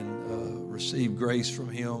receive grace from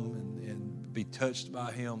him and be touched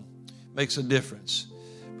by him. Makes a difference.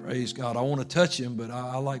 Praise God. I want to touch him, but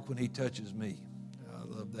I like when he touches me.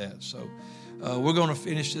 I love that. So we're going to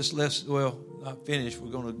finish this lesson. Well, not finish. We're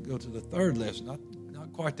going to go to the third lesson.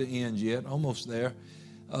 Not quite the end yet. Almost there.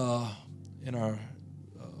 In our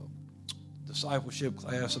discipleship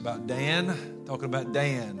class about Dan. Talking about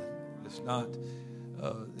Dan. It's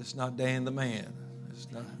not Dan the man.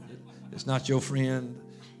 It's not your friend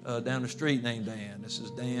down the street named Dan. This is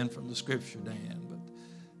Dan from the Scripture, Dan.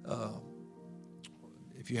 But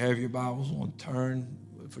if you have your Bibles, I want to turn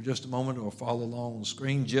for just a moment or follow along on the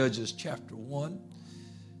screen. Judges chapter 1,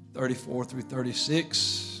 34 through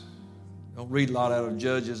 36. Don't read a lot out of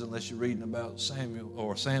Judges unless you're reading about Samuel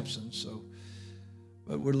or Samson.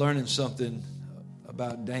 But we're learning something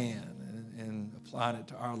about Dan and applying it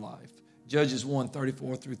to our life. Judges 1,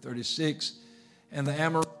 34 through 36. And the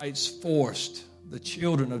Amorites forced the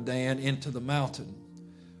children of Dan into the mountain,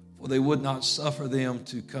 for they would not suffer them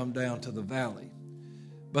to come down to the valley.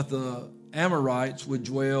 But the Amorites would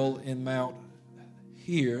dwell in Mount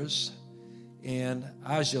Heres, in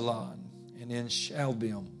Ajalon, and in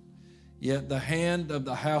Shalbim. Yet the hand of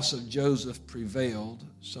the house of Joseph prevailed,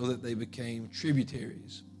 so that they became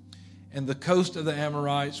tributaries. And the coast of the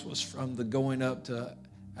Amorites was from the going up to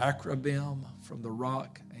Akrabim, from the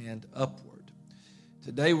rock and upward.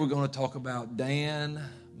 Today we're going to talk about Dan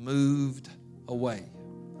moved away.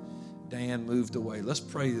 Dan moved away. Let's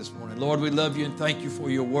pray this morning. Lord, we love you and thank you for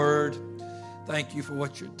your word. Thank you for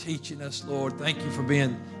what you're teaching us, Lord. Thank you for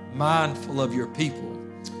being mindful of your people.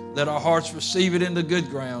 Let our hearts receive it into good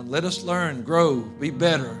ground. Let us learn, grow, be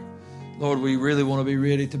better. Lord, we really want to be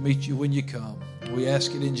ready to meet you when you come. We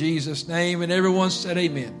ask it in Jesus' name, and everyone said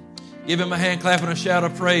amen. Give him a hand clap and a shout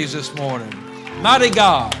of praise this morning. Mighty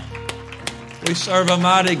God. We serve a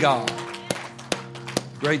mighty God.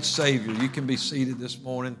 Great Savior. You can be seated this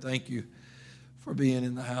morning. Thank you for being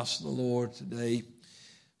in the house of the Lord today.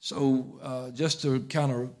 So just to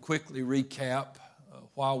kind of quickly recap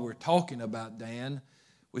while we're talking about Dan,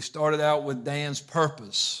 we started out with Dan's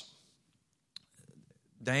purpose.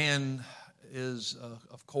 Dan is,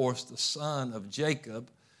 of course, the son of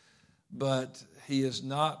Jacob, but he is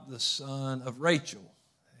not the son of Rachel.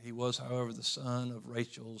 He was, however, the son of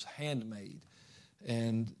Rachel's handmaid.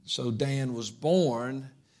 And so Dan was born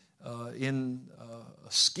in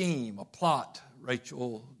a scheme, a plot.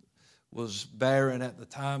 Rachel was barren at the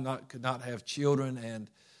time, could not have children, and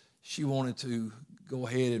she wanted to go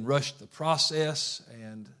ahead and rush the process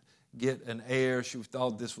and get an heir. She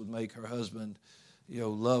thought this would make her husband,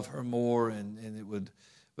 love her more, and it would,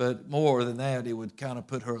 but more than that, it would kind of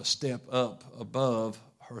put her a step up above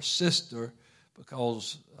her sister,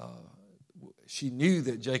 because she knew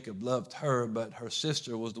that Jacob loved her, but her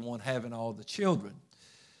sister was the one having all the children.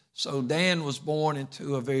 So Dan was born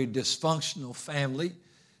into a very dysfunctional family,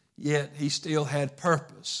 yet he still had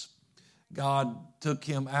purpose. God took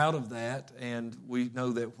him out of that, and we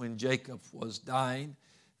know that when Jacob was dying,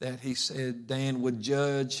 that he said Dan would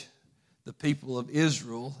judge the people of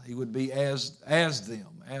Israel. He would be as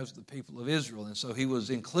them, as the people of Israel. And so he was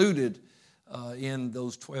included in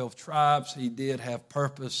those 12 tribes. He did have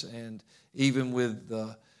purpose, and even with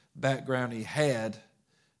the background he had,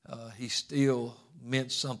 he still meant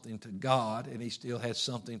something to God, and he still had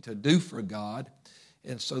something to do for God.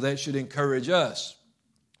 And so that should encourage us,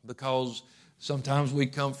 because sometimes we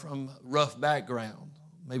come from rough background.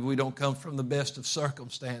 Maybe we don't come from the best of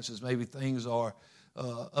circumstances. Maybe things are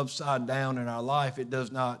upside down in our life. It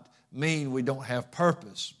does not mean we don't have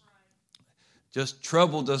purpose. Just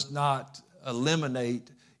trouble does not eliminate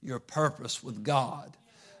your purpose with God.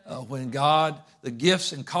 When God, the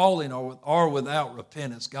gifts and calling are without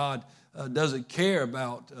repentance. God doesn't care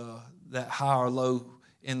about that high or low,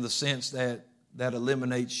 in the sense that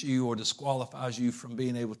eliminates you or disqualifies you from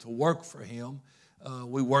being able to work for Him.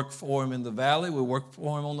 We work for Him in the valley. We work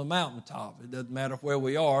for Him on the mountaintop. It doesn't matter where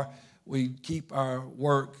we are. We keep our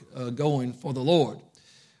work going for the Lord.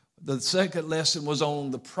 The second lesson was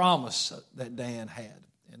on the promise that Dan had.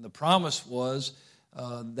 And the promise was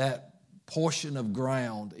that portion of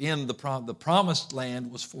ground in the promised land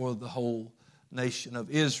was for the whole nation of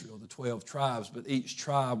Israel, the 12 tribes. But each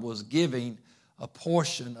tribe was giving a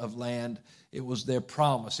portion of land. It was their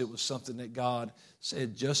promise. It was something that God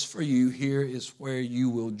said, just for you, here is where you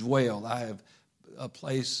will dwell. I have a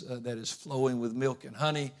place that is flowing with milk and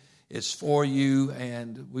honey. It's for you,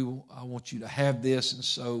 and I want you to have this. And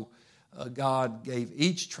so God gave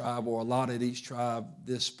each tribe, or allotted each tribe,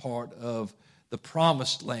 this part of the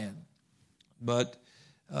promised land. But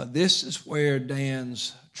this is where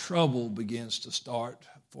Dan's trouble begins to start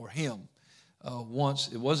for him. once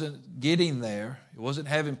it wasn't getting there, it wasn't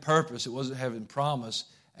having purpose, it wasn't having promise.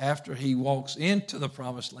 After he walks into the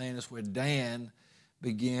promised land is where Dan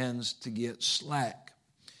begins to get slack.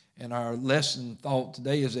 And our lesson thought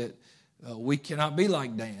today is that we cannot be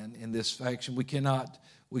like Dan in this faction. We cannot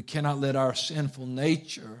let our sinful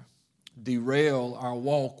nature derail our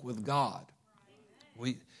walk with God.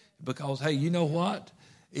 Because, hey, you know what?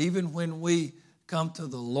 Even when we come to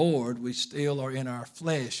the Lord, we still are in our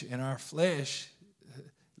flesh, and our flesh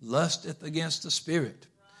lusteth against the Spirit.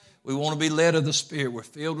 We want to be led of the Spirit. We're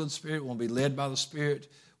filled with the Spirit. We want to be led by the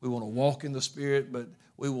Spirit. We want to walk in the Spirit, but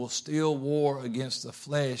we will still war against the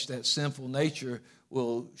flesh. That sinful nature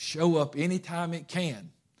will show up anytime it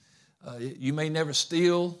can. You may never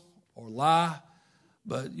steal or lie,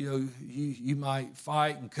 but you might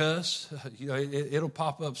fight and cuss. It'll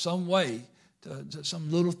pop up some way, to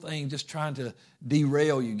some little thing just trying to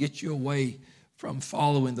derail you, get you away from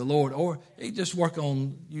following the Lord. Or it just work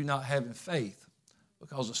on you not having faith,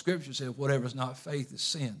 because the Scripture says whatever is not faith is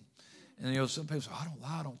sin. And some people say, I don't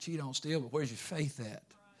lie, I don't cheat, I don't steal, but where's your faith at?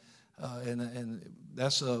 And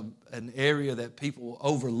that's an area that people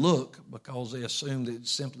overlook because they assume that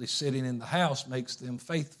simply sitting in the house makes them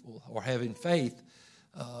faithful or having faith.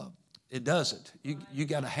 It doesn't. You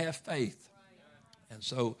got to have faith. And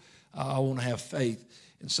so I want to have faith.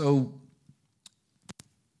 And so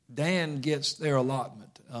Dan gets their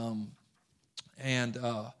allotment. And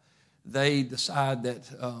they decide that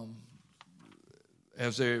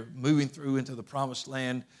as they're moving through into the promised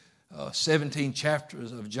land, 17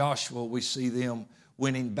 chapters of Joshua, we see them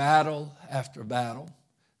winning battle after battle.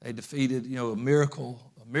 They defeated, a miracle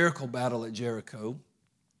battle at Jericho.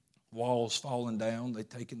 Walls falling down, they've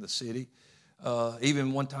taken the city.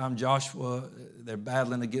 Even one time Joshua, they're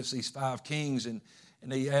battling against these 5 kings, and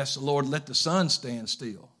they asked the Lord, let the sun stand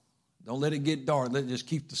still. Don't let it get dark. Let it just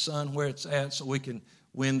keep the sun where it's at so we can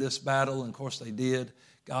win this battle. And of course they did.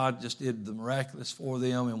 God just did the miraculous for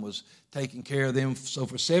them and was taking care of them. So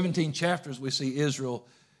for 17 chapters, we see Israel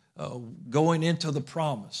going into the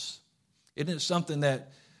promise. Isn't it something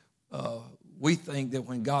that we think that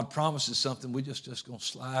when God promises something, we're just going to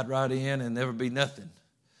slide right in and never be nothing?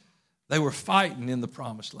 They were fighting in the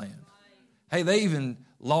promised land. Hey, they even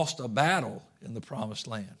lost a battle in the promised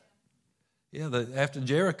land. Yeah, after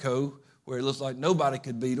Jericho, where it looks like nobody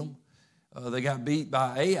could beat them, they got beat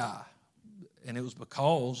by Ai. And it was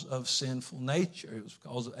because of sinful nature. It was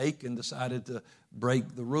because Achan decided to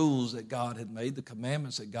break the rules that God had made, the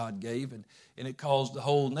commandments that God gave, and it caused the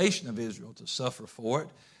whole nation of Israel to suffer for it.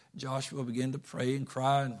 Joshua began to pray and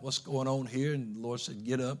cry, and what's going on here? And the Lord said,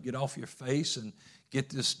 get up, get off your face, and get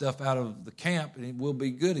this stuff out of the camp, and it will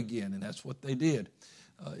be good again. And that's what they did.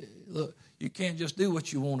 Look, you can't just do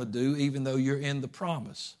what you want to do, even though you're in the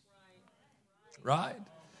promise. Right?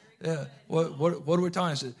 Yeah. What are we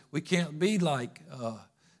talking about? We can't be like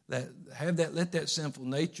that. Let that sinful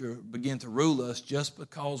nature begin to rule us just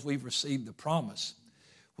because we've received the promise.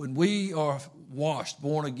 When we are washed,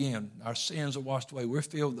 born again, our sins are washed away. We're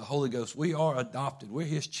filled with the Holy Ghost. We are adopted. We're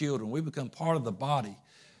His children. We become part of the body.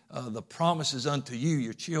 The promise is unto you,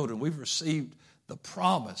 your children. We've received the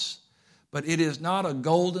promise, but it is not a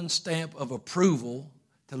golden stamp of approval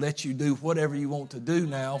to let you do whatever you want to do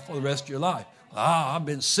now for the rest of your life. I've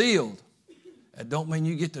been sealed. That don't mean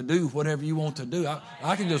you get to do whatever you want to do.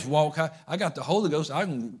 I can just walk high. I got the Holy Ghost. I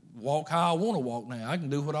can walk how I want to walk now. I can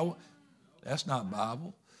do what I want. That's not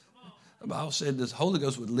Bible. The Bible said this Holy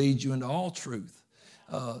Ghost would lead you into all truth.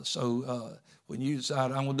 So when you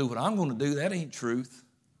decide I'm going to do what I'm going to do, that ain't truth.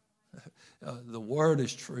 The Word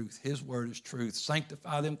is truth. His Word is truth.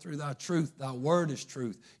 Sanctify them through thy truth. Thy Word is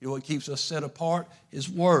truth. You know what keeps us set apart? His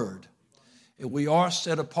Word. We are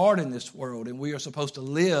set apart in this world, and we are supposed to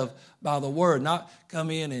live by the Word, not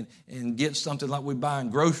come in and get something like we're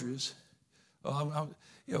buying groceries. I'm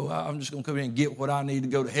just going to come in and get what I need to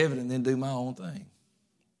go to heaven and then do my own thing.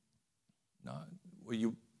 No, well,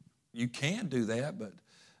 you can do that, but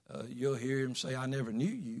you'll hear Him say, I never knew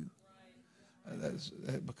you. That's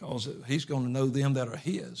because He's going to know them that are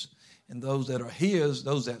His. And those that are His,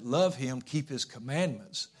 those that love Him, keep His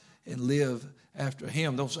commandments and live after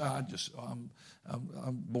Him. Don't say, I'm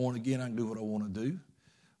born again, I can do what I want to do.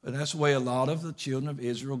 But that's the way a lot of the children of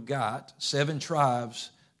Israel got. 7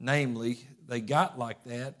 tribes, namely, they got like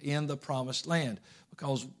that in the promised land.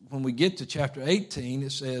 Because when we get to chapter 18,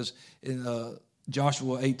 it says in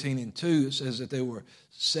Joshua 18:2, it says that there were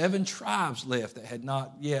 7 tribes left that had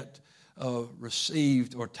not yet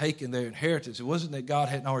received or taken their inheritance. It wasn't that God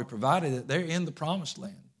hadn't already provided it. They're in the promised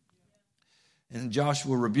land. And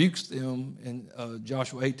Joshua rebukes them in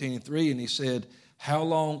Joshua 18:3, and he said, how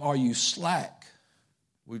long are you slack?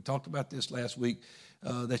 We talked about this last week,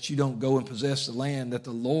 that you don't go and possess the land that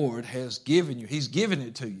the Lord has given you. He's given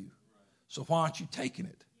it to you. So why aren't you taking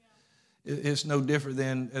it? It's no different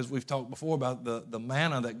than, as we've talked before, about the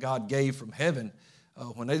manna that God gave from heaven.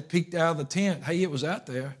 When they peeked out of the tent, hey, it was out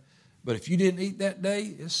there. But if you didn't eat that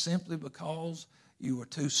day, it's simply because you were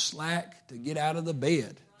too slack to get out of the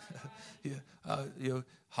bed. You're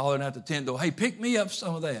hollering out the tent door, hey, pick me up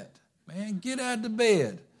some of that. Man, get out of the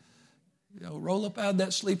bed. Roll up out of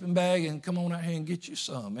that sleeping bag and come on out here and get you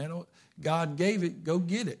some. Man, God gave it, go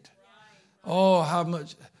get it. Oh,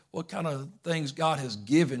 what kind of things God has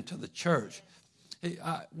given to the church.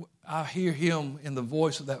 I hear him in the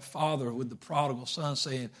voice of that father with the prodigal son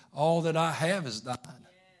saying, all that I have is thine.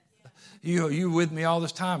 You're with me all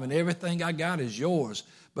this time, and everything I got is yours.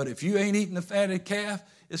 But if you ain't eating the fatted calf,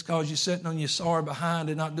 it's because you're sitting on your sorry behind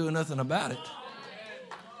and not doing nothing about it.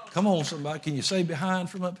 Come on, somebody. Can you say behind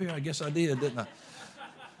from up here? I guess I did, didn't I?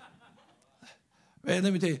 Man,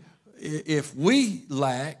 let me tell you, if we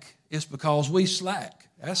lack, it's because we slack.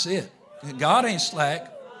 That's it. God ain't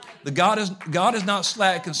slack. God is not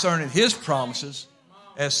slack concerning his promises,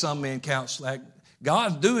 as some men count slack.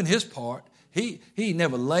 God's doing his part. He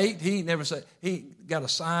never late. He never said, he got a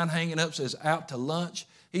sign hanging up that says out to lunch.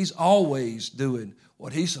 He's always doing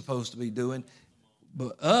what he's supposed to be doing.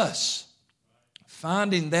 But us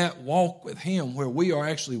finding that walk with him where we are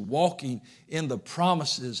actually walking in the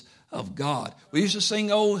promises of God. We used to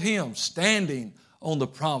sing old hymns, standing on the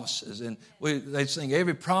promises. And they'd sing,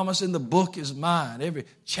 every promise in the book is mine, every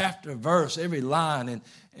chapter, verse, every line.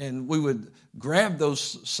 And we would grab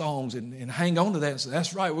those songs and hang on to that and say,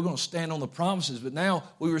 that's right, we're going to stand on the promises. But now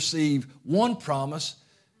we receive one promise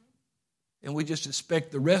and we just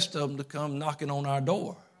expect the rest of them to come knocking on our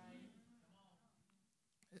door.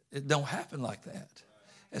 It don't happen like that.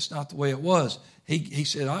 That's not the way it was. He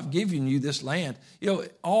said, I've given you this land.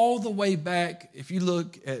 All the way back, if you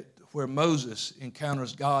look at where Moses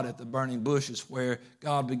encounters God at the burning bush, is where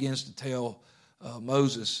God begins to tell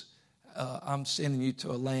Moses, I'm sending you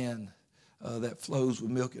to a land that flows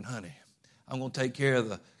with milk and honey. I'm going to take care of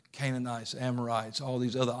the Canaanites, Amorites, all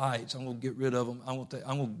these other ites. I'm going to get rid of them. I'm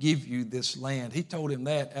going to give you this land. He told him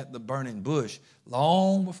that at the burning bush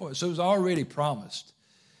long before. So it was already promised.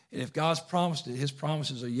 And if God's promised it, his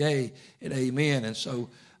promises are yea and amen. And so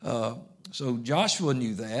Joshua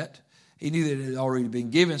knew that. He knew that it had already been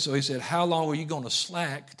given. So he said, how long are you going to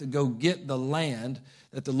slack to go get the land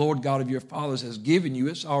that the Lord God of your fathers has given you?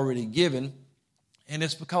 It's already given. And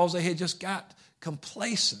it's because they had just got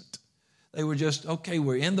complacent. They were just, okay,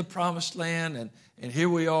 we're in the promised land, and here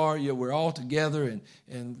we are. We're all together,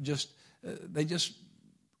 and they just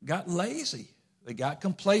got lazy. They got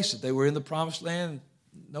complacent. They were in the promised land.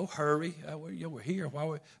 No hurry. We're here.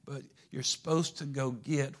 But you're supposed to go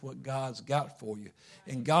get what God's got for you.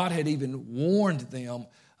 And God had even warned them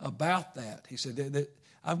about that. He said, that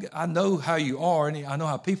I know how you are, and I know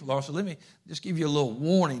how people are, so let me just give you a little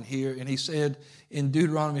warning here. And he said in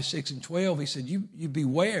Deuteronomy 6:12, he said, you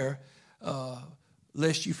beware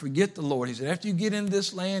lest you forget the Lord. He said, after you get into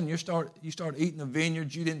this land, you start eating the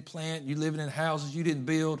vineyards you didn't plant, you living in houses you didn't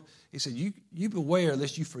build. He said, you beware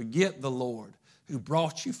lest you forget the Lord who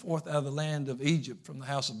brought you forth out of the land of Egypt from the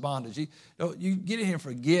house of bondage. You get in here and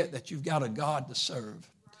forget that you've got a God to serve.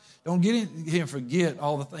 Don't get in here and forget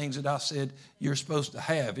all the things that I said you're supposed to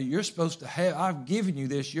have. You're supposed to have, I've given you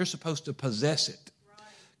this, you're supposed to possess it.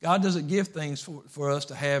 God doesn't give things for us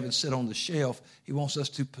to have and sit on the shelf. He wants us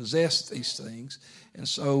to possess these things. And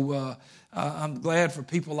so I'm glad for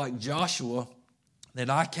people like Joshua that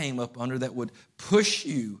I came up under that would push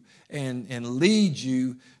you and lead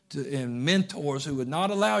you and mentors who would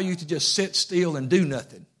not allow you to just sit still and do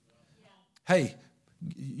nothing. Yeah. Hey,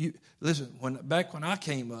 listen. Back when I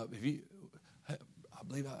came up, I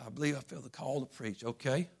believe I felt the call to preach.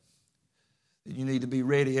 Okay, then you need to be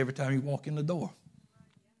ready every time you walk in the door.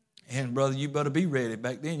 And brother, you better be ready.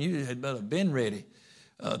 Back then, you had better been ready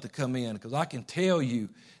to come in, because I can tell you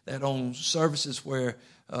that on services where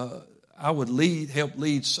I would help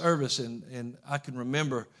lead service, and I can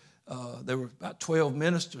remember. There were about 12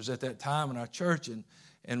 ministers at that time in our church,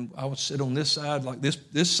 and I would sit on this side like this.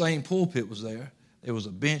 This same pulpit was there. There was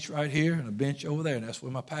a bench right here and a bench over there, and that's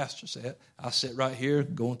where my pastor sat. I sit right here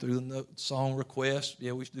going through the song requests.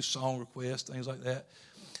 Yeah, we used to do song requests, things like that.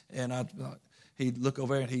 And he'd look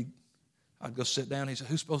over there, and I'd go sit down. He said,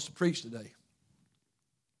 who's supposed to preach today?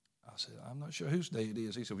 I said, I'm not sure whose day it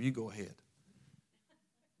is. He said, well, you go ahead.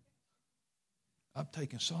 I'm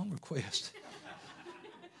taking song requests.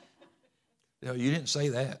 You didn't say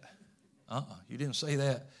that. You didn't say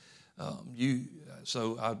that.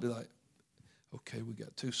 So I'd be like, okay, we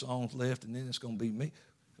got 2 songs left, and then it's going to be me.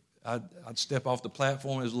 I'd step off the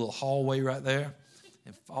platform. There's a little hallway right there,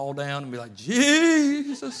 and fall down and be like,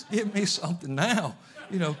 Jesus, give me something now.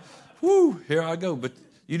 Here I go. But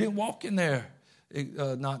you didn't walk in there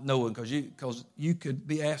not knowing, because you could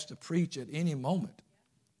be asked to preach at any moment.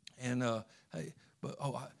 And I'm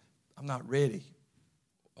not ready.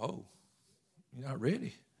 Oh, you're not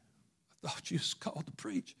ready? I thought you was called to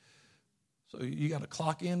preach. So you got to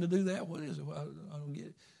clock in to do that? What is it? Well, I don't get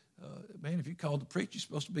it. Man, if you're called to preach, you're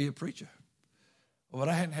supposed to be a preacher. But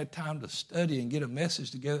I hadn't had time to study and get a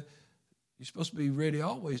message together. You're supposed to be ready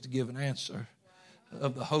always to give an answer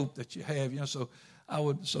of the hope that you have. So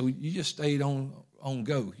you just stayed on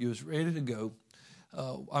go. You was ready to go.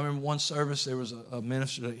 I remember one service, there was a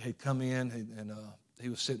minister that had come in, and he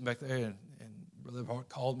was sitting back there, and Brother Hart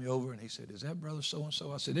called me over, and he said, "Is that Brother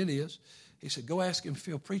so-and-so?" I said, "It is." He said, "Go ask him if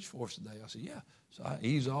he'll preach for us today." I said, "Yeah." So I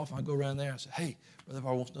ease off, and I go around there. I said, "Hey, Brother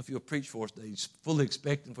Hart wants to know if you'll preach for us today." He's fully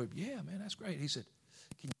expecting for him. "Yeah, man, that's great." He said,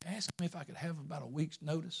 "Can you ask me if I could have about a week's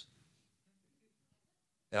notice?"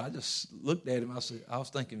 And I just looked at him. I was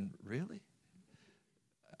thinking, really?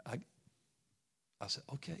 I said,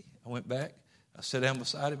 okay. I went back. I sat down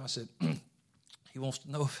beside him. I said, he wants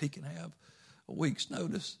to know if he can have a week's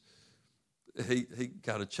notice. He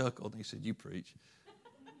got a chuckle, and he said, "You preach."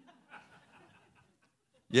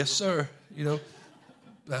 Yes, sir.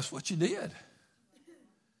 That's what you did.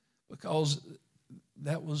 Because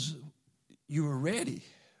you were ready.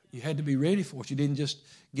 You had to be ready for it. You didn't just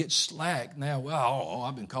get slack. Now,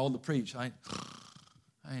 I've been called to preach. I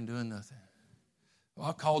ain't doing nothing. Well,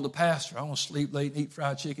 I called the pastor. I want to sleep late and eat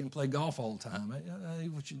fried chicken and play golf all the time.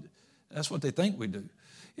 That's what they think we do.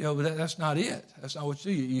 But that's not it. That's not what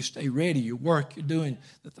you do. You stay ready. You work. You're doing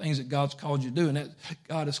the things that God's called you to do. And that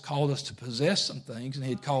God has called us to possess some things. And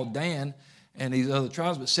he had called Dan and these other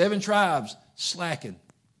tribes. But 7 tribes slacking,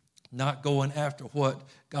 not going after what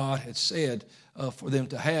God had said for them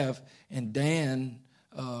to have. And Dan,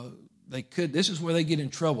 this is where they get in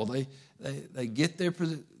trouble. They get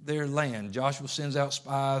their land. Joshua sends out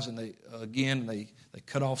spies, and they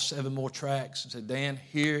cut off 7 more tracts and said, "Dan,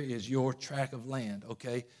 here is your tract of land."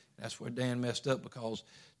 Okay, that's where Dan messed up, because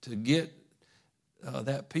to get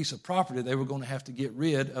that piece of property, they were going to have to get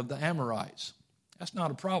rid of the Amorites. That's not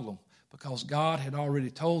a problem, because God had already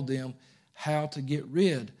told them how to get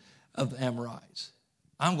rid of the Amorites.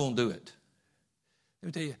 I'm going to do it. Let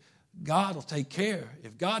me tell you, God will take care.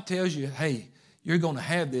 If God tells you, hey, you're going to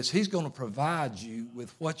have this, he's going to provide you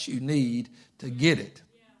with what you need to get it.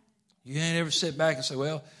 You ain't ever sit back and say,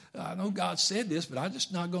 well, I know God said this, but I'm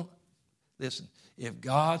just not going to. Listen, if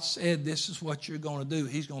God said this is what you're going to do,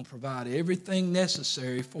 he's going to provide everything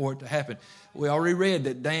necessary for it to happen. We already read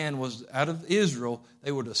that Dan was, out of Israel,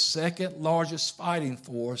 they were the second largest fighting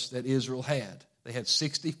force that Israel had. They had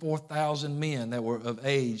 64,000 men that were of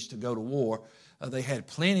age to go to war. They had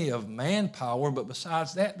plenty of manpower, but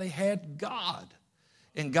besides that, they had God.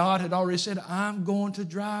 And God had already said, I'm going to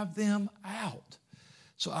drive them out.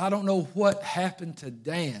 So I don't know what happened to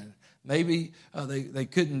Dan. Maybe they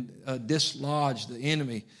couldn't dislodge the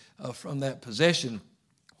enemy from that possession.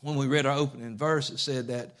 When we read our opening verse, it said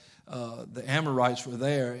that the Amorites were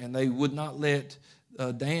there, and they would not let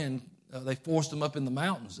Dan. They forced him up in the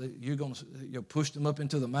mountains. You're going to push them up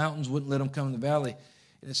into the mountains, wouldn't let them come in the valley.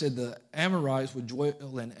 And it said the Amorites would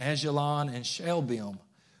dwell in Ajalon and Shalbim.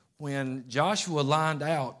 When Joshua lined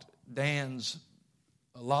out Dan's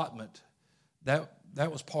allotment, that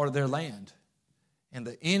was part of their land. And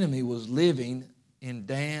the enemy was living in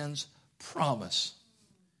Dan's promise.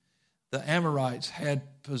 The Amorites had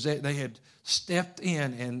stepped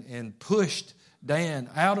in and pushed Dan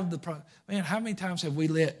out of the promise. Man, how many times have we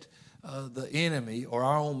let the enemy or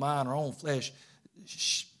our own mind, our own flesh,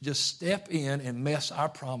 just step in and mess our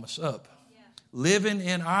promise up? Yeah. Living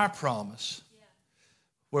in our promise,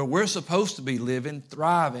 where we're supposed to be living,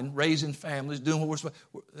 thriving, raising families, doing what we're supposed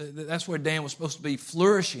to. That's where Dan was supposed to be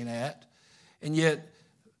flourishing at. And yet,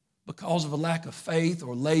 because of a lack of faith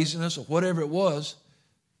or laziness or whatever it was,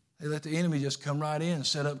 they let the enemy just come right in and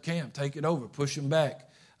set up camp, take it over, push them back,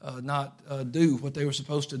 not do what they were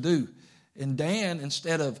supposed to do. And Dan,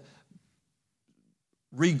 instead of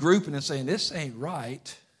regrouping and saying, this ain't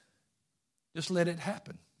right, just let it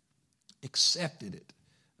happen. Accepted it.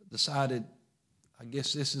 Decided, I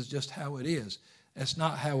guess this is just how it is. That's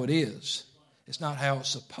not how it is. It's not how it's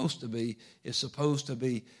supposed to be. It's supposed to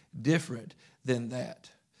be different than that.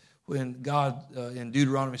 When God, in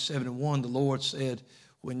Deuteronomy 7:1, the Lord said,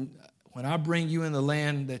 when I bring you in the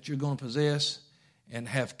land that you're going to possess and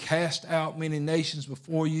have cast out many nations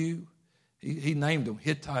before you, He named them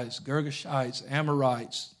Hittites, Girgashites,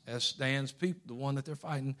 Amorites. That's Dan's people, the one that they're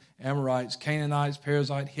fighting. Amorites, Canaanites,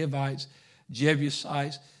 Perizzites, Hivites,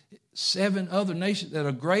 Jebusites. 7 other nations that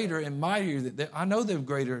are greater and mightier. I know they're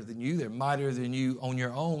greater than you. They're mightier than you on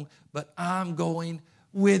your own. But I'm going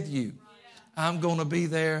with you. I'm going to be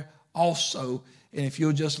there also. And if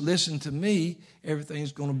you'll just listen to me,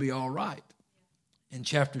 everything's going to be all right. In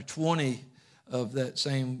chapter 20 of that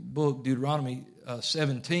same book, Deuteronomy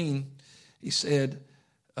 17, he said,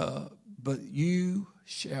 but you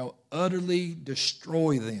shall utterly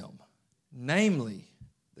destroy them, namely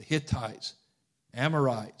the Hittites,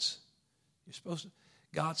 Amorites. You're supposed to.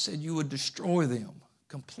 God said you would destroy them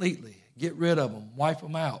completely, get rid of them, wipe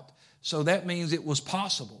them out. So that means it was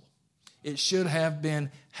possible. It should have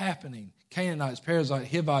been happening. Canaanites,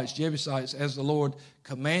 Perizzites, Hivites, Jebusites, as the Lord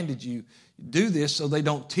commanded you. Do this so they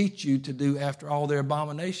don't teach you to do after all their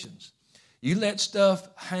abominations. You let stuff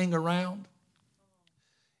hang around,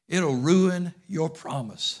 it'll ruin your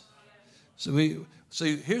promise. So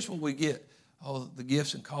here's what we get. Oh, the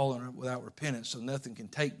gifts and calling are without repentance, so nothing can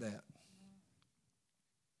take that.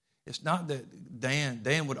 It's not that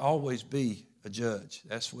Dan would always be a judge.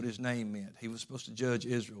 That's what his name meant. He was supposed to judge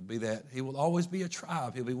Israel, be that. He will always be a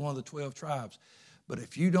tribe. He'll be one of the 12 tribes. But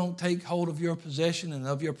if you don't take hold of your possession and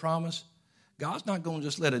of your promise, God's not going to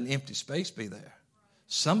just let an empty space be there.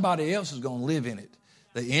 Somebody else is going to live in it.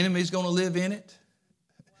 The enemy's going to live in it,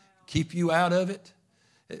 keep you out of it.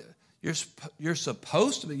 You're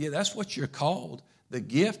supposed to be, that's what you're called. The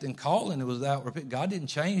gift and calling it was without repentance. God didn't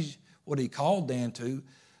change what he called Dan to.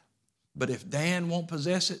 But if Dan won't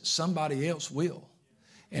possess it, somebody else will.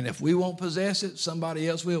 And if we won't possess it, somebody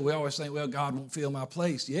else will. We always think, well, God won't fill my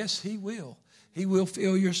place. Yes, he will. He will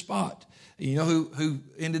fill your spot. You know who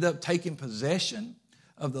ended up taking possession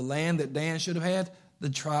of the land that Dan should have had? The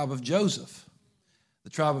tribe of Joseph. The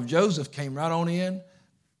tribe of Joseph came right on in,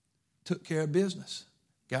 took care of business,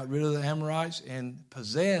 got rid of the Amorites, and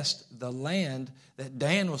possessed the land that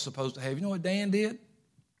Dan was supposed to have. You know what Dan did?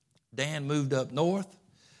 Dan moved up north,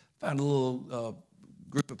 found a little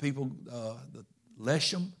group of people, the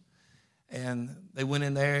Leshem, and they went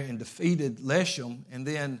in there and defeated Leshem and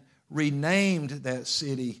then renamed that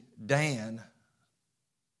city Dan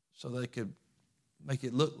so they could make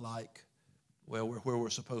it look like, well, we're where we're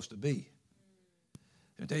supposed to be.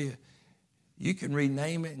 I tell you, you can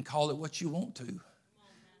rename it and call it what you want to,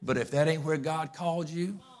 but if that ain't where God called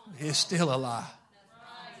you, it's still a lie.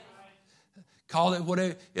 Call it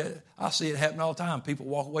whatever. I see it happen all the time. People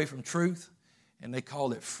walk away from truth, and they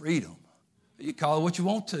call it freedom. You call it what you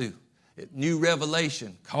want to. New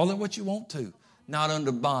revelation. Call it what you want to. Not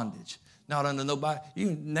under bondage. Not under nobody.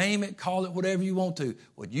 You name it, call it whatever you want to.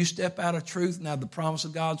 When you step out of truth and have the promise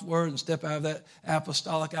of God's word and step out of that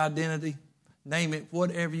apostolic identity, name it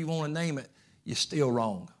whatever you want to name it, you're still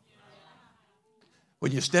wrong.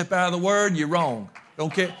 When you step out of the word, you're wrong.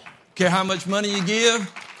 Don't care how much money you give.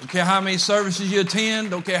 Don't care how many services you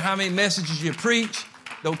attend. Don't care how many messages you preach.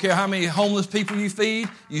 Don't care how many homeless people you feed.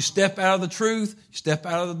 You step out of the truth, you step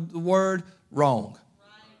out of the word, wrong.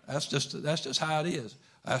 That's just how it is.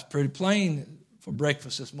 That's pretty plain for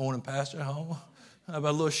breakfast this morning, Pastor. How about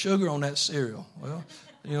a little sugar on that cereal? Well,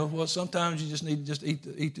 you know what? Sometimes you just need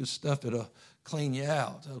to eat the stuff that'll clean you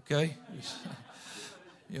out. Okay,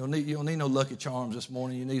 you don't need no Lucky Charms this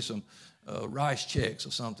morning. You need some rice checks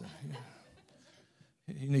or something.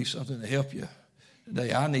 You need something to help you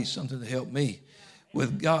today. I need something to help me.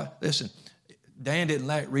 With God, listen, Dan didn't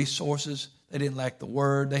lack resources. They didn't lack the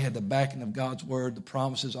word. They had the backing of God's word, the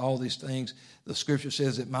promises, all these things. The scripture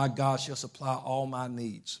says that my God shall supply all my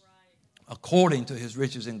needs according to his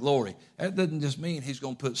riches and glory. That doesn't just mean he's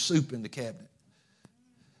going to put soup in the cabinet.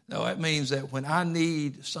 No, that means that when I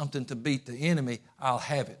need something to beat the enemy, I'll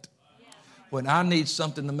have it. When I need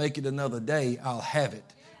something to make it another day, I'll have it.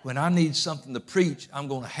 When I need something to preach, I'm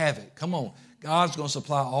going to have it. Come on. God's going to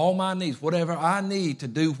supply all my needs. Whatever I need to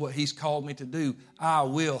do what he's called me to do, I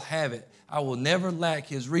will have it. I will never lack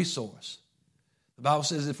his resource. The Bible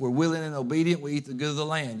says if we're willing and obedient, we eat the good of the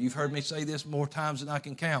land. You've heard me say this more times than I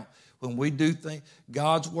can count. When we do things,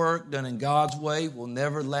 God's work done in God's way will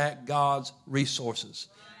never lack God's resources.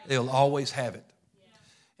 They'll always have it.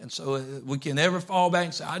 And so we can never fall back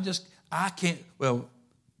and say, I can't. Well,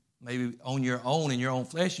 maybe on your own, in your own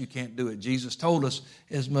flesh, you can't do it. Jesus told us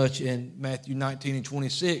as much in Matthew 19 and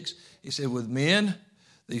 26. He said, with men,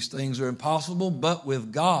 these things are impossible, but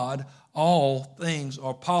with God, all things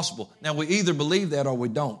are possible. Now, we either believe that or we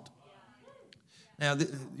don't. Now,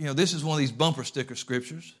 this is one of these bumper sticker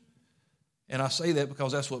scriptures. And I say that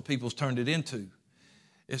because that's what people's turned it into.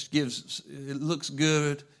 It looks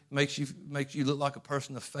good. makes you look like a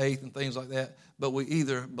person of faith and things like that. But we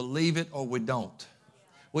either believe it or we don't.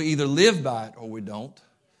 We either live by it or we don't.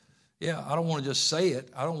 Yeah, I don't want to just say it.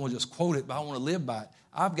 I don't want to just quote it, but I want to live by it.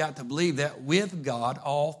 I've got to believe that with God,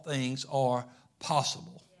 all things are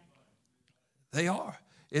possible. They are.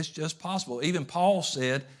 It's just possible. Even Paul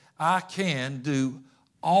said, I can do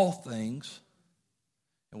all things.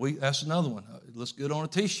 And that's another one. It looks good on a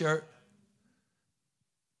t-shirt.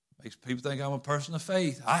 Makes people think I'm a person of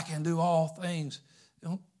faith. I can do all things.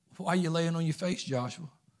 Why are you laying on your face, Joshua?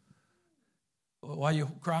 Why are you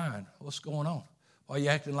crying? What's going on? Why are you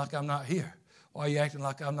acting like I'm not here? Why are you acting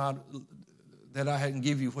like that I hadn't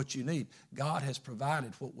give you what you need? God has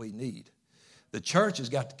provided what we need. The church has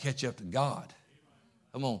got to catch up to God.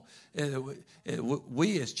 Come on.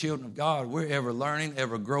 We as children of God, we're ever learning,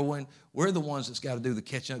 ever growing. We're the ones that's got to do the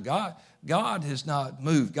catching up. God has not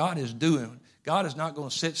moved. God is doing. God is not going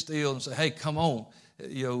to sit still and say, hey, come on.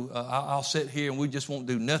 I'll sit here and we just won't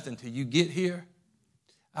do nothing till you get here.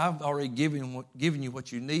 I've already given you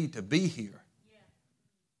what you need to be here.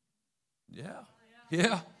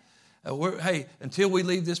 Yeah. Until we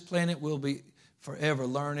leave this planet, we'll be forever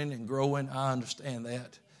learning and growing. I understand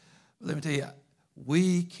that. But let me tell you,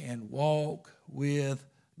 we can walk with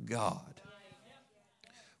God.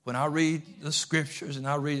 When I read the scriptures, and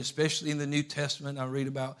I read especially in the New Testament,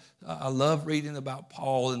 I love reading about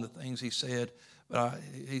Paul and the things he said, but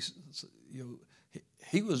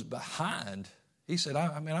he was behind. He said,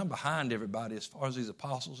 I'm behind everybody as far as these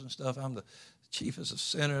apostles and stuff. I'm the chiefest of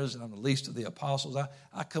sinners, and I'm the least of the apostles.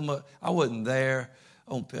 I come up. I wasn't there.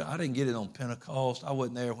 I didn't get it on Pentecost. I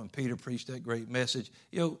wasn't there when Peter preached that great message.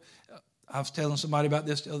 I was telling somebody about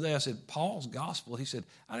this the other day. I said, Paul's gospel, he said,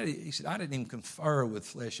 I didn't even confer with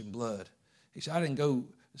flesh and blood. He said, I didn't go,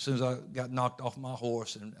 as soon as I got knocked off my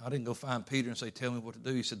horse, and I didn't go find Peter and say, tell me what to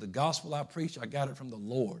do. He said, the gospel I preach, I got it from the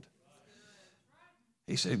Lord.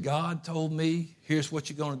 He said, God told me, here's what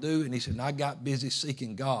you're going to do. And he said, and I got busy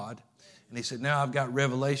seeking God. And he said, now I've got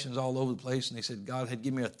revelations all over the place. And he said, God had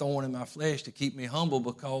given me a thorn in my flesh to keep me humble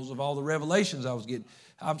because of all the revelations I was getting.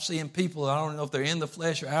 I'm seeing people, I don't know if they're in the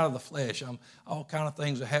flesh or out of the flesh. All kind of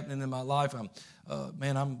things are happening in my life.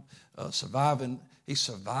 I'm surviving. He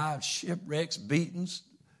survived shipwrecks, beatings,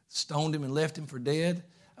 stoned him and left him for dead.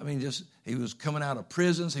 He was coming out of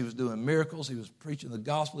prisons. He was doing miracles. He was preaching the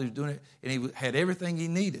gospel. He was doing it. And he had everything he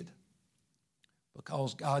needed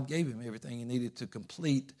because God gave him everything he needed to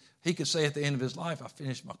complete. He could say at the end of his life, I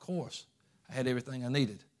finished my course. I had everything I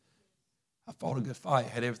needed. I fought a good fight,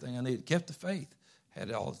 had everything I needed, kept the faith,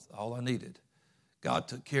 had all I needed. God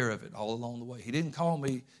took care of it all along the way. He didn't call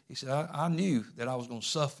me. He said, I knew that I was going to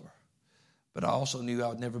suffer, but I also knew I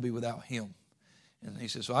would never be without him. And he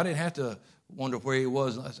said, so I didn't have to wonder where he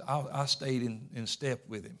was. I stayed in step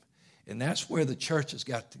with him. And that's where the church has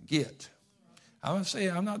got to get.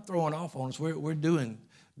 I'm not throwing off on us. We're doing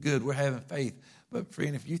good. We're having faith. But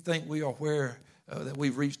friend, if you think we are where that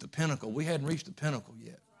we've reached the pinnacle, we hadn't reached the pinnacle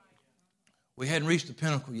yet. We hadn't reached the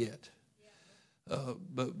pinnacle yet.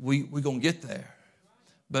 But we're going to get there.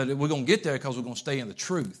 But we're going to get there because we're going to stay in the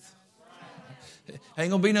truth. Ain't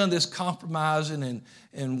going to be none of this compromising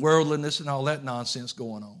and worldliness and all that nonsense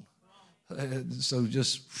going on. So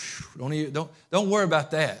just don't worry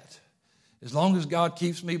about that. As long as God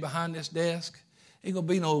keeps me behind this desk, ain't going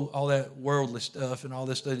to be all that worldly stuff and all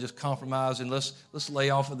this stuff just compromising. Let's lay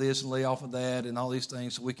off of this and lay off of that and all these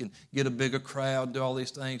things so we can get a bigger crowd, do all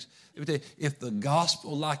these things. If the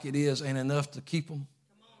gospel like it is ain't enough to keep them,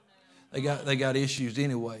 they got issues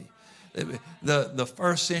anyway. The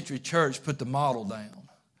first century church put the model down.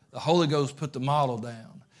 The Holy Ghost put the model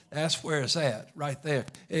down. That's where it's at, right there.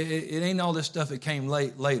 It ain't all this stuff that came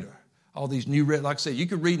later. All these new, like I said, you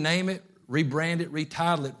could rename it, rebrand it,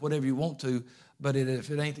 retitle it, whatever you want to, but if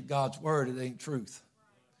it ain't God's word, it ain't truth.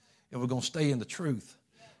 And we're going to stay in the truth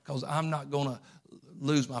because I'm not going to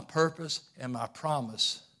lose my purpose and my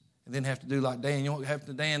promise and then have to do like Dan. You know what happened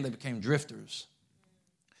to Dan? They became drifters.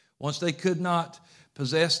 Once they could not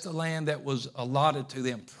possess the land that was allotted to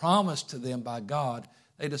them, promised to them by God,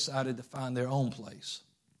 they decided to find their own place.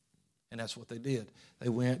 And that's what they did. They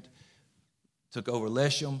went, took over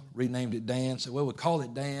Leshem, renamed it Dan, said, well, we'll call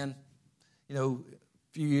it Dan. A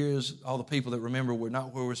few years, all the people that remember we're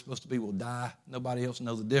not where we're supposed to be will die. Nobody else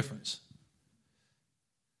knows the difference.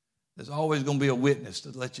 There's always going to be a witness to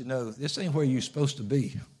let you know this ain't where you're supposed to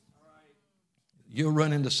be. You'll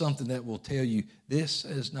run into something that will tell you this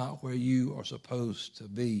is not where you are supposed to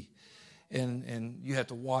be. And you have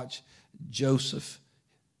to watch Joseph,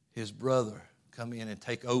 his brother, come in and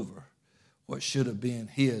take over what should have been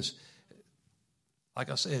his.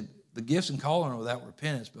 Like I said, the gifts and calling are without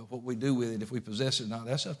repentance, but what we do with it, if we possess it or not,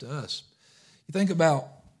 that's up to us. You think about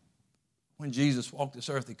when Jesus walked this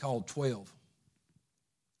earth, he called 12.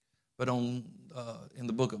 But in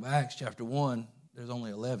the book of Acts, chapter 1, there's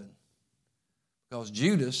only 11. Because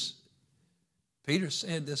Judas, Peter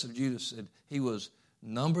said this of Judas, said he was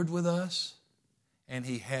numbered with us and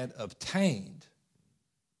he had obtained.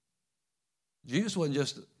 Judas wasn't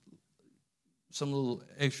just some little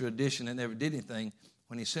extra addition that never did anything.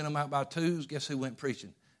 When he sent them out by twos, guess who went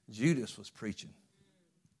preaching? Judas was preaching.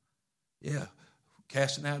 Yeah,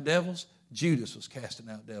 casting out devils, Judas was casting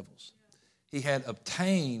out devils. He had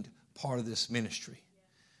obtained part of this ministry.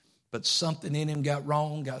 But something in him got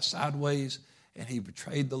wrong, got sideways, and he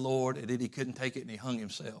betrayed the Lord, and then he couldn't take it, and he hung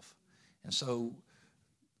himself. And so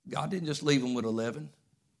God didn't just leave him with 11.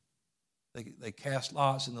 They cast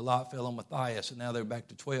lots, and the lot fell on Matthias, and now they're back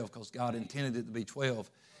to 12 because God intended it to be 12.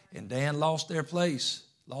 And Dan lost their place,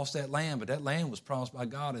 lost that land, but that land was promised by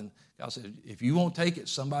God, and God said, if you won't take it,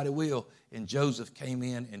 somebody will. And Joseph came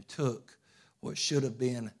in and took what should have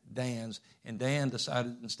been Dan's. And Dan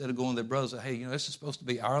decided, instead of going to their brothers, hey, this is supposed to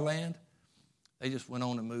be our land. They just went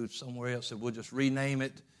on and moved somewhere else. Said, we'll just rename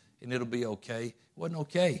it, and it'll be okay. It wasn't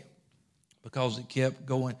okay because it kept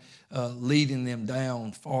going, leading them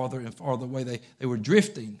down farther and farther away. They were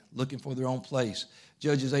drifting, looking for their own place.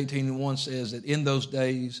 Judges 18:1 says that in those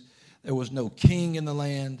days there was no king in the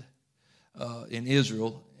land in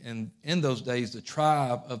Israel. And in those days, the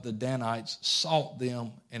tribe of the Danites sought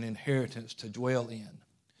them an inheritance to dwell in.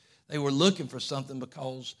 They were looking for something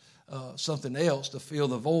because something else to fill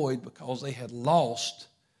the void because they had lost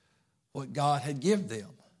what God had given them.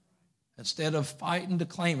 Instead of fighting to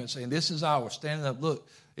claim it, saying, this is ours, standing up, look,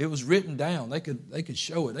 it was written down. They could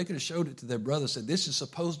show it. They could have showed it to their brothers, said, this is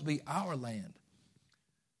supposed to be our land.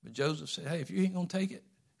 But Joseph said, hey, if you ain't going to take it,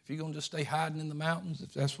 if you're going to just stay hiding in the mountains,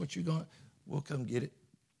 if that's what you're going, we'll come get it.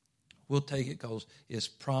 We'll take it because it's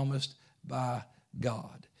promised by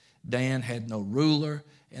God. Dan had no ruler,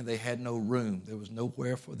 and they had no room. There was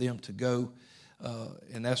nowhere for them to go,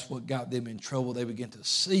 and that's what got them in trouble. They began to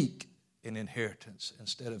seek an inheritance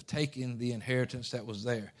instead of taking the inheritance that was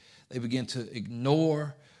there. They began to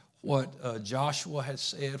ignore what Joshua had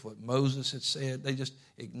said, what Moses had said. They just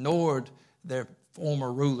ignored their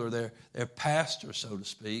former ruler, their pastor, so to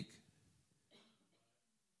speak.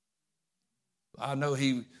 I know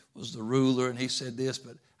he was the ruler and he said this,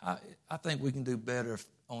 but I think we can do better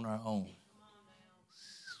on our own.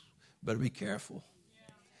 Better be careful.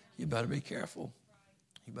 You better be careful.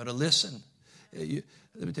 You better listen.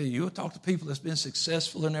 Let me tell you, you'll talk to people that's been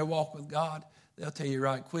successful in their walk with God, they'll tell you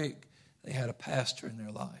right quick, they had a pastor in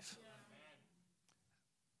their life.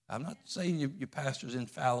 I'm not saying your pastor's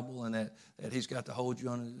infallible and that he's got to hold you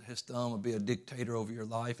on his thumb or be a dictator over your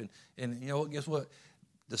life. And you know what? Guess what?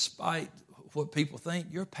 Despite what people think,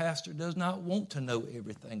 your pastor does not want to know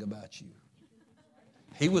everything about you.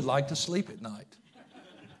 He would like to sleep at night.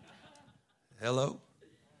 Hello?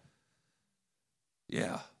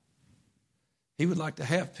 Yeah. He would like to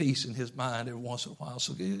have peace in his mind every once in a while.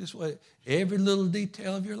 So this way, every little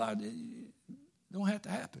detail of your life don't have to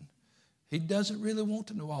happen. He doesn't really want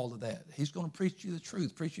to know all of that. He's going to preach you the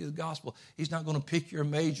truth, preach you the gospel. He's not going to pick your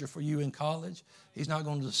major for you in college. He's not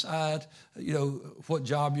going to decide, what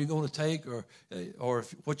job you're going to take or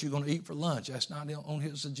what you're going to eat for lunch. That's not on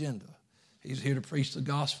his agenda. He's here to preach the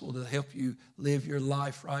gospel to help you live your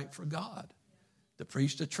life right for God, to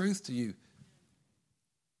preach the truth to you.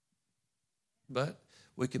 But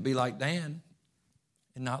we could be like Dan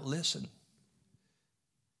and not listen.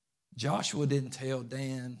 Joshua didn't tell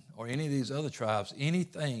Dan or any of these other tribes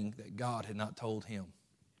anything that God had not told him.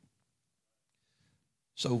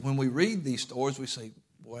 So when we read these stories, we say,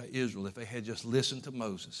 boy, Israel, if they had just listened to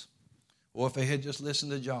Moses, or if they had just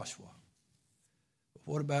listened to Joshua.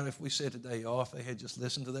 What about if we said today, if they had just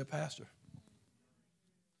listened to their pastor?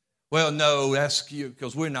 Well, no, that's cute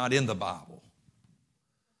because we're not in the Bible.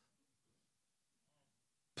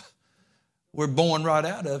 We're born right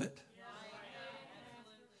out of it.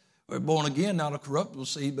 We're born again, not of corruptible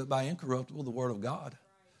seed, but by incorruptible, the word of God.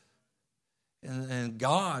 And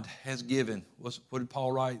God has given, what did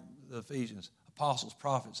Paul write to the Ephesians? Apostles,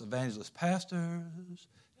 prophets, evangelists, pastors,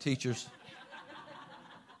 teachers.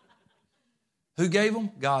 Who gave them?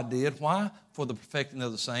 God did. Why? For the perfecting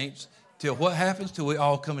of the saints. Till what happens? Till we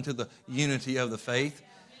all come into the unity of the faith.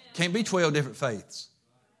 Can't be 12 different faiths.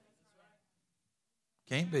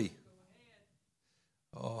 Can't be.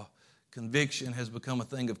 Conviction has become a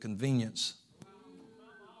thing of convenience.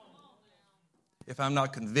 If I'm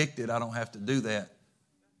not convicted, I don't have to do that.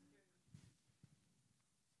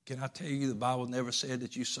 Can I tell you, the Bible never said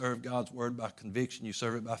that you serve God's word by conviction. You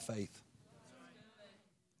serve it by faith.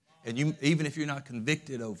 And you, even if you're not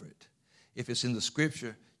convicted over it, if it's in the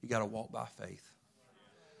Scripture, you got to walk by faith.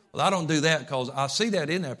 Well, I don't do that because I see that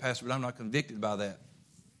in there, Pastor, but I'm not convicted by that.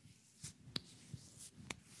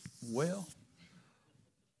 Well,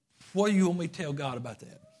 what do you want me to tell God about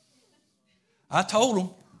that? I told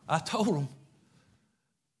them.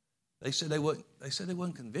 They said they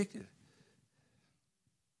wasn't convicted.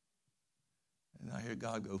 And I hear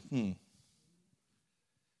God go,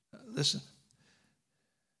 Listen,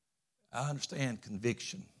 I understand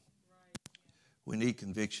conviction. We need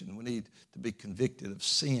conviction. We need to be convicted of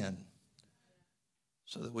sin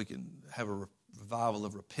so that we can have a revival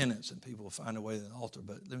of repentance and people will find a way to the altar.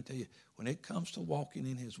 But let me tell you, when it comes to walking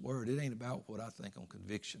in His Word, it ain't about what I think on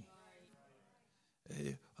conviction.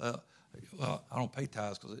 Well, I don't pay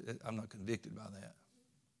tithes because I'm not convicted by that.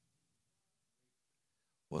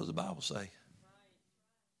 What does the Bible say?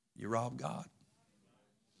 You rob God.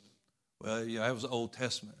 Well, that was the Old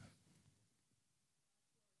Testament.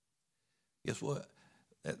 Guess what?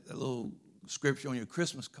 That little scripture on your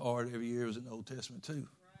Christmas card every year is in the Old Testament too.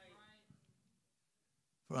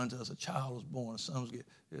 For unto us a child was born, a son was given.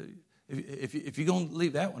 If you're going to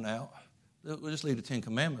leave that one out, we'll just leave the Ten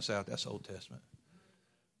Commandments out. That's Old Testament.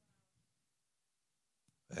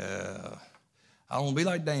 I don't want to be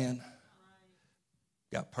like Dan.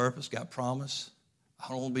 Got purpose, got promise. I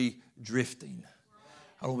don't want to be drifting.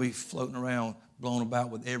 I don't want to be floating around, blown about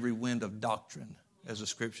with every wind of doctrine, as the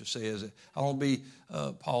Scripture says. I don't want to be,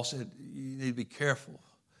 Paul said, you need to be careful.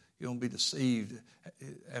 You don't be deceived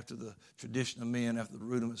after the tradition of men, after the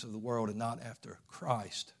rudiments of the world, and not after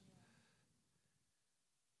Christ.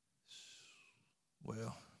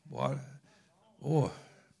 Well, boy,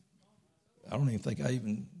 I don't even think I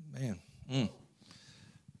even,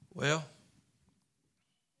 Well,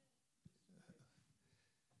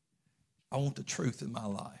 I want the truth in my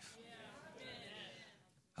life.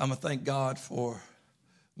 I'm going to thank God for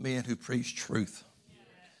men who preach truth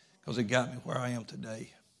because it got me where I am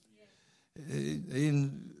today. They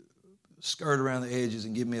didn't skirt around the edges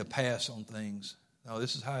and give me a pass on things. No,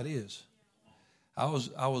 this is how it is. I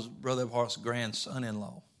was Brother Eberhardt's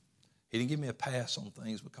grandson-in-law. He didn't give me a pass on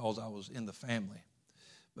things because I was in the family.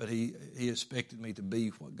 But he expected me to be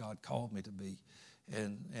what God called me to be.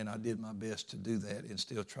 And I did my best to do that and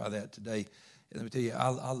still try that today. And let me tell you,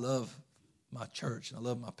 I love my church and I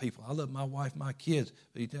love my people. I love my wife, my kids.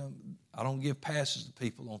 But I don't give passes to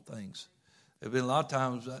people on things. There have been a lot of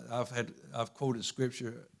times I've quoted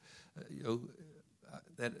scripture,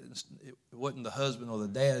 that it wasn't the husband or the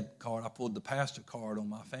dad card. I pulled the pastor card on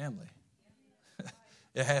my family.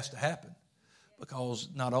 It has to happen because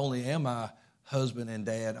not only am I husband and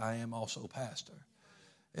dad, I am also pastor.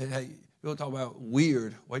 And hey, you don't talk about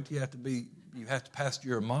weird. Wait till you have to pastor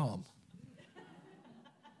your mom.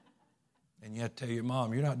 And you have to tell your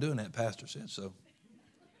mom, you're not doing that, pastor said so.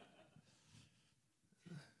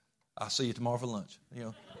 I'll see you tomorrow for lunch.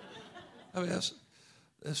 I mean,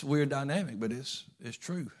 that's a weird dynamic, but it's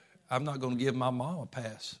true. I'm not going to give my mom a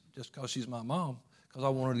pass just because she's my mom, because I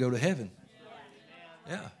want her to go to heaven.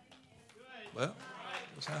 Yeah. Well,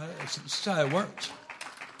 that's how it works.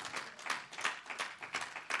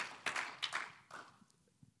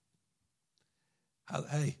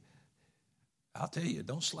 Hey, I'll tell you,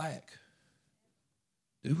 don't slack.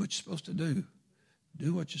 Do what you're supposed to do.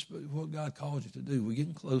 Do what God called you to do. We're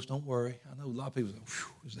getting close. Don't worry. I know a lot of people say,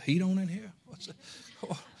 is the heat on in here? What's that?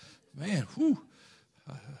 Oh, man,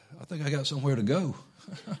 I think I got somewhere to go.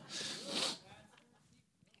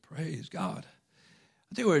 Praise God.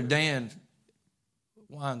 I tell you where Dan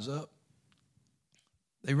winds up.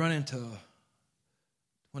 They run into,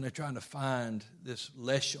 when they're trying to find this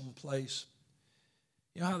Leshem place,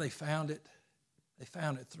 you know how they found it? They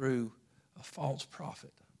found it through a false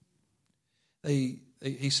prophet.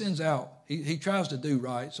 He sends out, he tries to do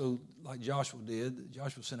right, so like Joshua did.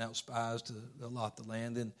 Joshua sent out spies to allot the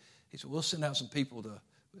land. Then he said, we'll send out some people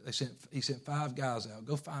he sent 5 guys out.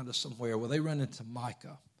 Go find us somewhere. Well, they run into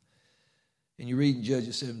Micah. And you read in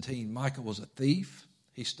Judges 17, Micah was a thief.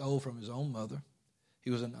 He stole from his own mother.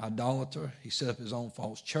 He was an idolater. He set up his own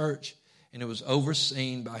false church. And it was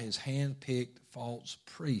overseen by his hand-picked false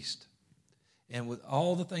priest. And with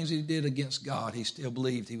all the things he did against God, he still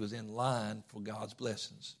believed he was in line for God's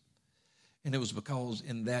blessings. And it was because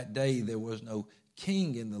in that day there was no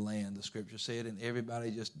king in the land, the Scripture said, and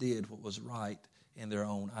everybody just did what was right in their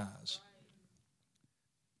own eyes.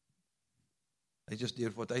 They just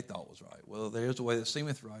did what they thought was right. Well, there's a way that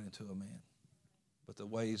seemeth right unto a man, but the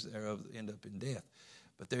ways thereof end up in death.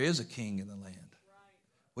 But there is a king in the land.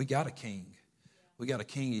 We got a king. We got a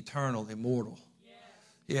King eternal, immortal.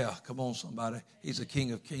 Yeah, come on, somebody. He's the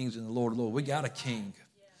King of kings and the Lord of lords. We got a King.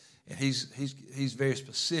 And he's very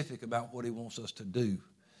specific about what he wants us to do.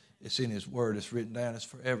 It's in his word. It's written down. It's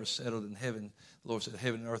forever settled in heaven. The Lord said,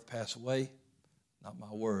 heaven and earth pass away. Not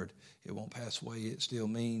my word. It won't pass away. It still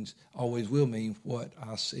means, always will mean what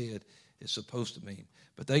I said it's supposed to mean.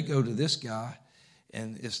 But they go to this guy,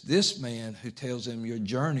 and it's this man who tells them your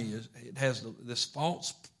journey it has this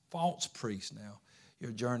false priest now.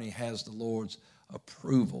 Your journey has the Lord's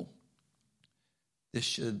approval. This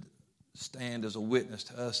should stand as a witness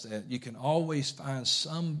to us that you can always find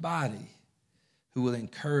somebody who will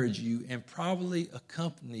encourage you and probably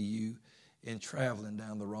accompany you in traveling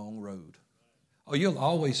down the wrong road. Oh, you'll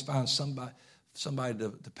always find somebody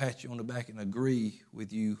to pat you on the back and agree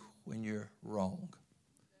with you when you're wrong.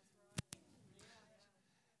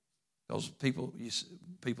 Because people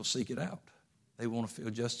seek it out. They want to feel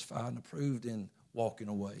justified and approved in walking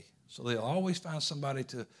away. So they'll always find somebody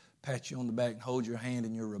to pat you on the back and hold your hand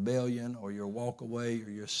in your rebellion or your walk away or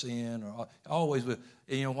your sin. Or always with.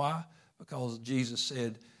 And you know why? Because Jesus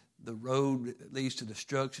said the road that leads to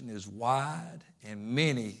destruction is wide and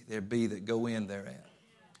many there be that go in thereat.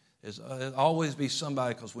 There'll always be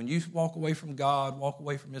somebody, because when you walk away from God, walk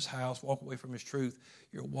away from his house, walk away from his truth,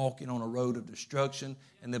 you're walking on a road of destruction,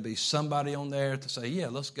 and there'll be somebody on there to say, yeah,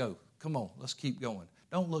 let's go. Come on, let's keep going.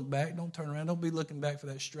 Don't look back. Don't turn around. Don't be looking back for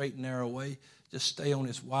that straight and narrow way. Just stay on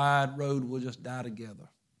this wide road. We'll just die together.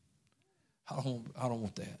 I don't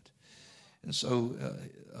want that. And so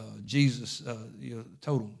Jesus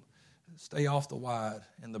told them, stay off the wide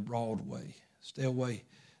and the broad way. Stay away.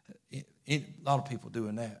 A lot of people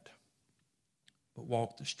doing that. But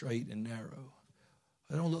walk the straight and narrow.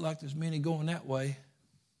 It don't look like there's many going that way.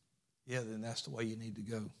 Yeah, then that's the way you need to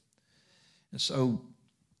go. And so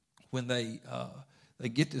when they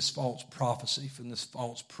get this false prophecy from this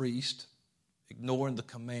false priest, ignoring the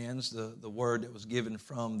commands, the word that was given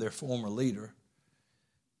from their former leader,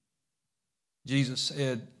 Jesus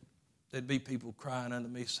said, there'd be people crying unto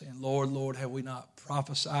me saying, Lord, Lord, have we not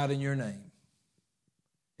prophesied in your name?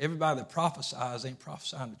 Everybody that prophesies ain't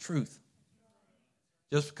prophesying the truth.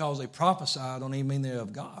 Just because they prophesy don't even mean they're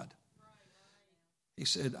of God. He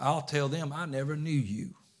said, I'll tell them I never knew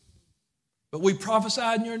you. But we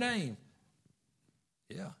prophesied in your name.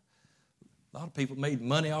 Yeah. A lot of people made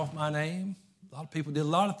money off my name. A lot of people did a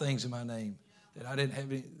lot of things in my name that I didn't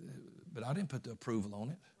have any, but I didn't put the approval on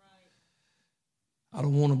it. I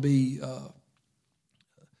don't want to be,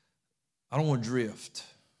 I don't want to drift.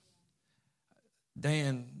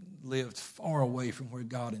 Dan lived far away from where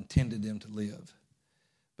God intended them to live.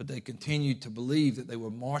 But they continued to believe that they were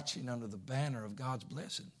marching under the banner of God's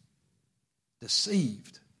blessing.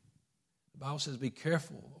 Deceived. The Bible says be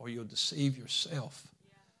careful or you'll deceive yourself.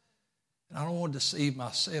 And I don't want to deceive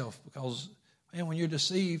myself because, man, when you're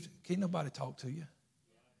deceived, can't nobody talk to you.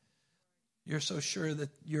 You're so sure that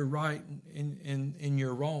you're right and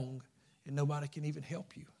you're wrong, and nobody can even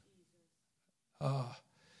help you.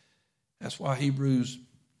 That's why Hebrews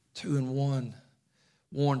 2:1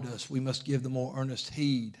 warned us we must give the more earnest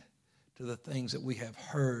heed to the things that we have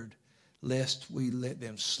heard, lest we let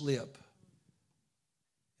them slip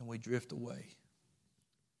and we drift away.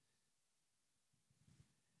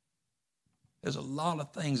 There's a lot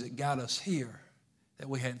of things that got us here that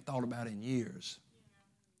we hadn't thought about in years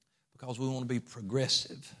because we want to be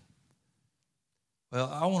progressive. Well,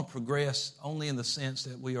 I want to progress only in the sense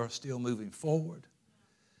that we are still moving forward.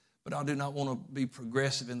 But I do not want to be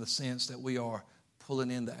progressive in the sense that we are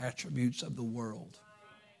pulling in the attributes of the world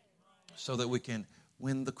so that we can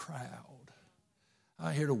win the crowd. I'm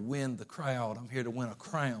not here to win the crowd. I'm here to win a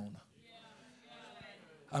crown.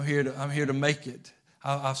 I'm here to make it.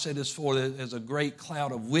 I've said this before. There's a great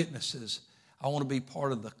cloud of witnesses. I want to be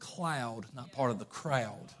part of the cloud, not part of the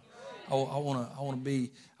crowd. I want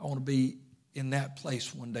to be in that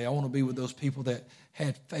place one day. I want to be with those people that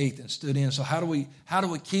had faith and stood in. So how do we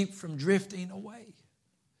keep from drifting away?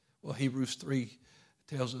 Well, Hebrews 3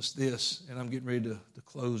 tells us this, and I'm getting ready to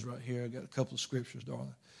close right here. I got a couple of scriptures,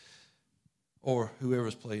 darling. Or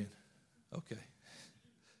whoever's playing. Okay.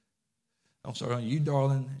 I'm sorry, you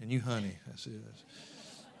darling and you honey. That's it.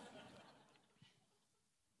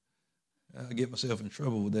 I get myself in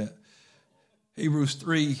trouble with that. Hebrews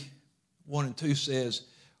 3:1-2 says,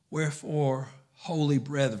 wherefore, holy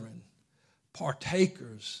brethren,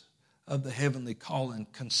 partakers of the heavenly calling,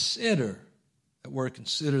 consider. That word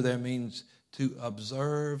consider there means to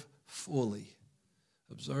observe fully.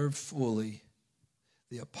 Observe fully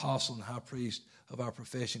the apostle and high priest of our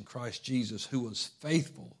profession, Christ Jesus, who was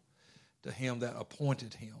faithful to him that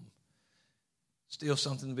appointed him. Still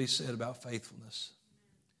something to be said about faithfulness.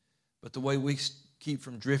 But the way we keep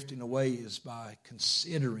from drifting away is by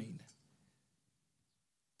considering,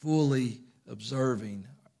 fully observing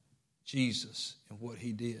Jesus and what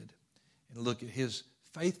he did. And look at his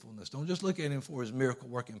faithfulness. Don't just look at him for his miracle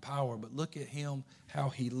working power, but look at him, how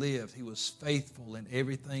he lived. He was faithful in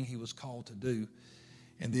everything he was called to do.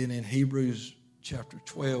 And then in Hebrews chapter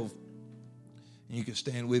 12, and you can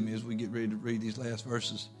stand with me as we get ready to read these last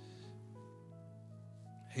verses.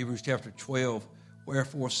 Hebrews chapter 12,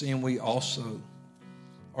 wherefore seeing we also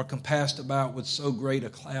are compassed about with so great a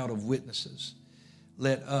cloud of witnesses,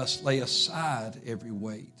 let us lay aside every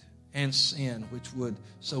weight and sin which would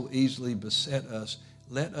so easily beset us.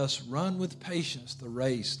 Let us run with patience the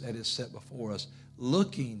race that is set before us,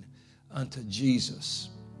 looking unto Jesus,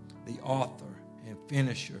 the author and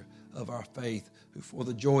finisher of our faith, who for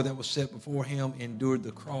the joy that was set before him endured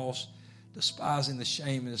the cross, despising the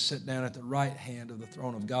shame, and is set down at the right hand of the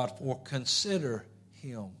throne of God. For consider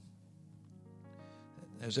him.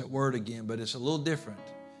 There's that word again, but it's a little different.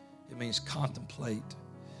 It means contemplate.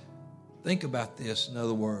 Think about this, in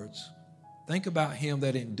other words. Think about him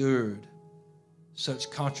that endured such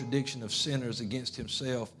contradiction of sinners against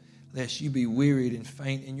himself, lest you be wearied and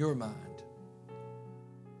faint in your mind.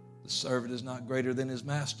 The servant is not greater than his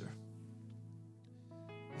master.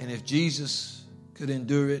 And if Jesus could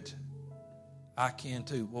endure it, I can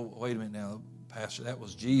too. Well, wait a minute now, Pastor, that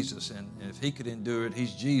was Jesus. And if he could endure it,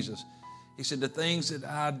 he's Jesus. He said, the things that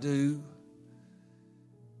I do,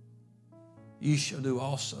 you shall do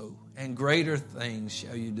also. And greater things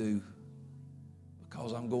shall you do,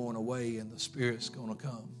 because I'm going away and the Spirit's going to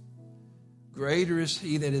come. Greater is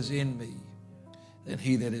he that is in me than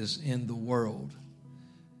he that is in the world.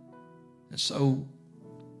 And so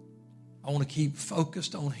I want to keep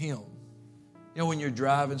focused on him. You know, when you're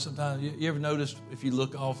driving sometimes, you ever notice if you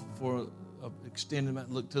look off for an extended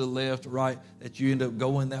amount, look to the left or right, that you end up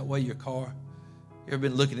going that way, your car? You ever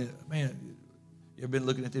been looking at, you ever been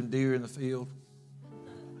looking at them deer in the field?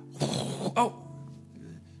 Oh,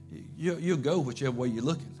 you'll go whichever way you're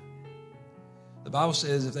looking. The Bible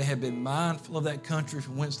says if they had been mindful of that country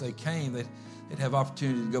from whence they came, they'd have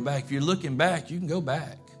opportunity to go back. If you're looking back, you can go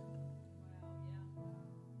back.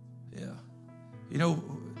 Yeah. You know,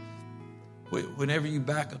 whenever you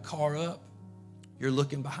back a car up, you're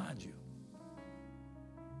looking behind you.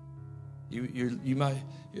 You might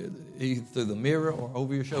either through the mirror or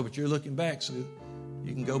over your shoulder, but you're looking back so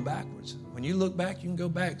you can go backwards. When you look back, you can go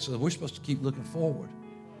back. So we're supposed to keep looking forward.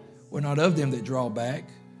 We're not of them that draw back.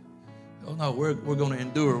 Oh no, we're going to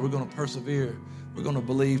endure. We're going to persevere. We're going to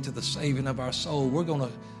believe to the saving of our soul. We're going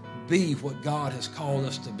to be what God has called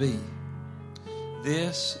us to be.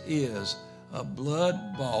 This is a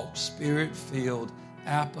blood-bought, spirit-filled,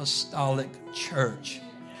 apostolic church.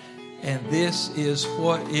 And this is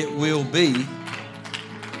what it will be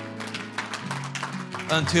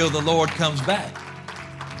until the Lord comes back.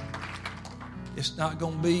 It's not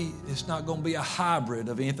going to be a hybrid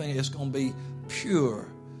of anything. It's going to be pure,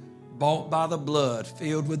 bought by the blood,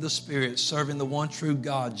 filled with the Spirit, serving the one true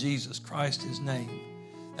God, Jesus Christ, his name.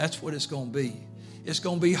 That's what it's going to be. It's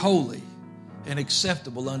going to be holy and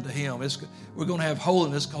acceptable unto him. We're going to have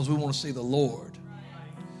holiness because we want to see the Lord.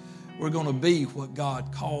 We're going to be what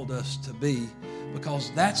God called us to be,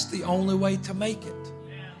 because that's the only way to make it.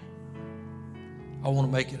 I want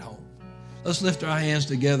to make it home. Let's lift our hands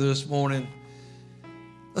together this morning.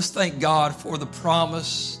 Let's thank God for the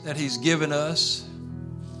promise that he's given us.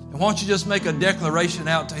 And why don't you just make a declaration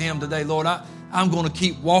out to him today? Lord, I'm going to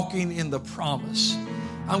keep walking in the promise.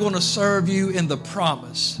 I'm going to serve you in the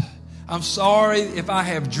promise. I'm sorry if I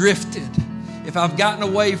have drifted. If I've gotten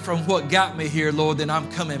away from what got me here, Lord, then I'm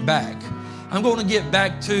coming back. I'm going to get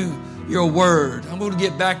back to your word. I'm going to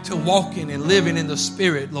get back to walking and living in the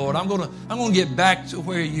Spirit, Lord. I'm going to get back to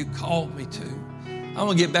where you called me to. I'm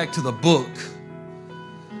going to get back to the book.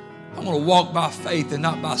 I'm going to walk by faith and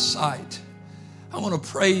not by sight. I'm going to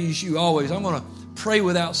praise you always. I'm going to pray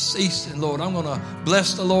without ceasing, Lord. I'm going to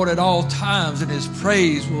bless the Lord at all times, and his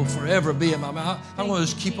praise will forever be in my mouth. I'm going to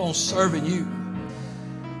just keep on serving you.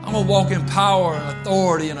 I'm going to walk in power and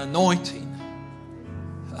authority and anointing.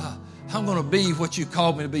 I'm going to be what you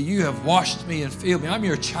called me to be. You have washed me and filled me. I'm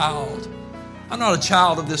your child. I'm not a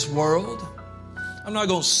child of this world. I'm not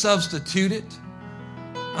going to substitute it.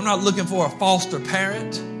 I'm not looking for a foster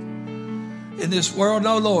parent in this world.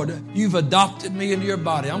 No, Lord, you've adopted me into your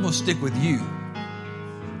body. I'm going to stick with you.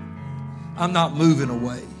 I'm not moving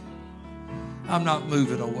away. I'm not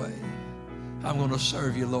moving away. I'm going to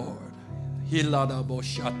serve you, Lord.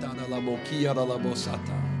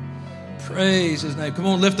 Praise His name. Come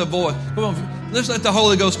on, lift a voice. Come on, let's let the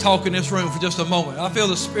Holy Ghost talk in this room for just a moment. I feel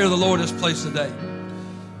the Spirit of the Lord in this place today.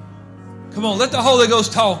 Come on, let the Holy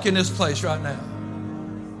Ghost talk in this place right now.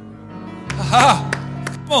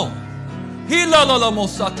 Come on.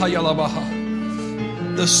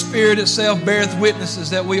 The Spirit itself beareth witnesses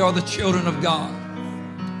that we are the children of God.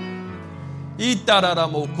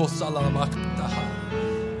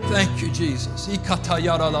 Thank you, Jesus.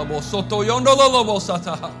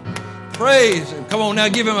 Praise Him. Come on now,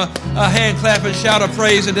 give Him a hand clap and shout of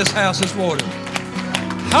praise in this house this morning.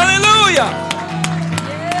 Hallelujah.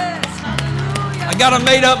 Yes, hallelujah. I got a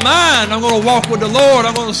made up mind. I'm going to walk with the Lord.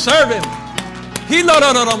 I'm going to serve Him.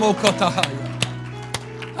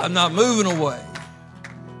 I'm not moving away.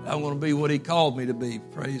 I'm going to be what He called me to be.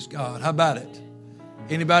 Praise God. How about it?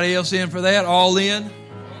 Anybody else in for that? All in?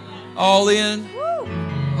 All in?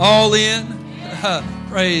 All in?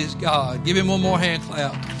 Praise God. Give Him one more hand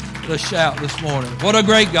clap. Let's shout this morning. What a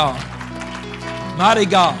great God. Mighty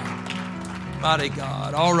God. Mighty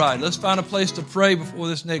God. All right, let's find a place to pray before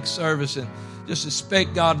this next service and just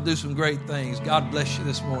expect God to do some great things. God bless you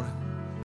this morning.